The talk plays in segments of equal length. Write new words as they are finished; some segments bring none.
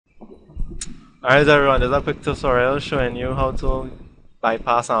Alright everyone, there's a quick tutorial showing you how to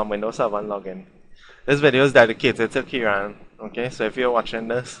bypass Windows 7 login. This video is dedicated to Kieran. Okay, so if you're watching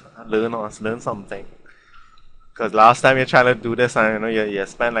this, learn something. Because last time you tried to do this and you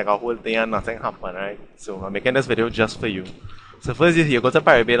spent like a whole day and nothing happened, right? So I'm making this video just for you. So first you go to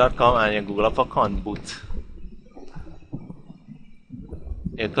pirate.com and you Google up for Conboot.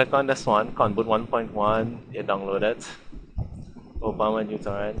 You click on this one, Conboot 1.1, you download it. Open with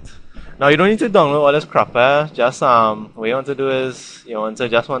uTorrent. Now you don't need to download all this crap. Just what you want to do is you want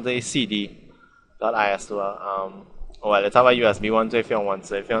to cd.iso. Well, let's have a USB one too if you want.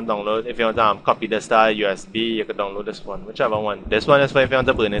 So if you want to download, if you want to copy this to USB, you can download this one, whichever one. This one is for if you want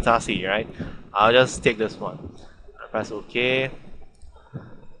to burn it to CD, right? I'll just take this one. Press OK.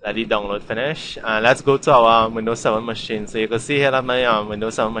 Let it download finish. And let's go to our Windows 7 machine. So you can see here that my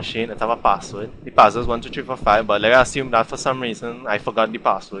Windows 7 machine, it have a password. The password is 12345, but let's assume that for some reason I forgot the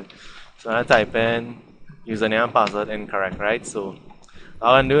password. So I type in username and password incorrect, right? So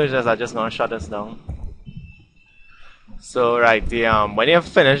all I'm going to do is I'm just going to shut this down. So right, when you have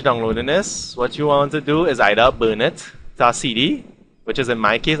finished downloading this, what you want to do is either burn it to a CD, which is in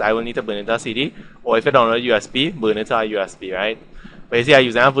my case, I will need to burn it to a CD, or if you download USB, burn it to a USB, right? But you see, I'm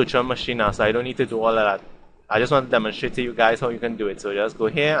using a virtual machine now, so I don't need to do all of that. I just want to demonstrate to you guys how you can do it. So just go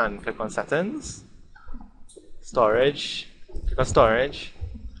here and click on Settings, Storage, click on Storage.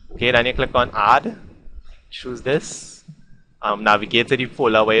 Okay, then you click on Add, choose this, navigate to the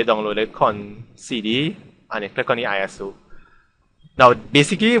folder where you downloaded con CD, and you click on the ISO. Now,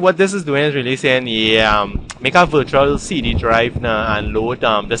 basically, what this is doing is really saying, make a virtual CD drive now and load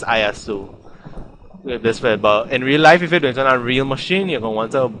this ISO with this way. But in real life, if you're doing it on a real machine, you're going to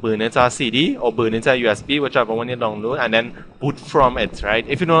want to burn it to a CD or burn it to a USB, whichever one you download, and then boot from it, right?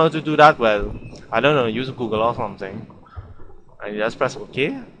 If you know how to do that, well, I don't know, use Google or something. And you just press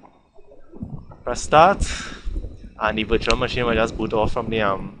OK. Press Start, and the virtual machine will just boot off from the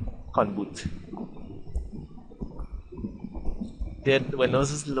Conboot. Windows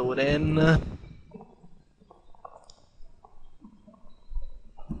is loading.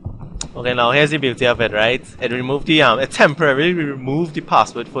 Okay, now here's the beauty of it, right? It temporarily removed the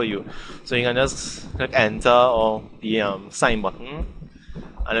password for you. So you can just click enter or the sign button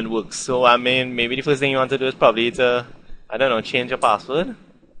and it works. So I mean, maybe the first thing you want to do is probably to, I don't know, change your password.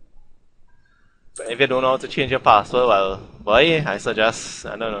 But if you don't know how to change your password, well, boy, I suggest,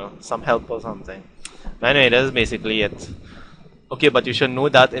 I don't know, some help or something. But anyway, that is basically it. Okay, but you should know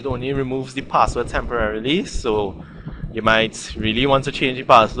that it only removes the password temporarily, so you might really want to change the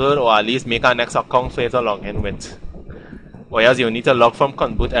password or at least make a next account for you to log in with. Or else you need to log from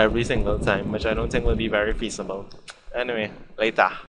Conboot every single time, which I don't think will be very feasible. Anyway, later.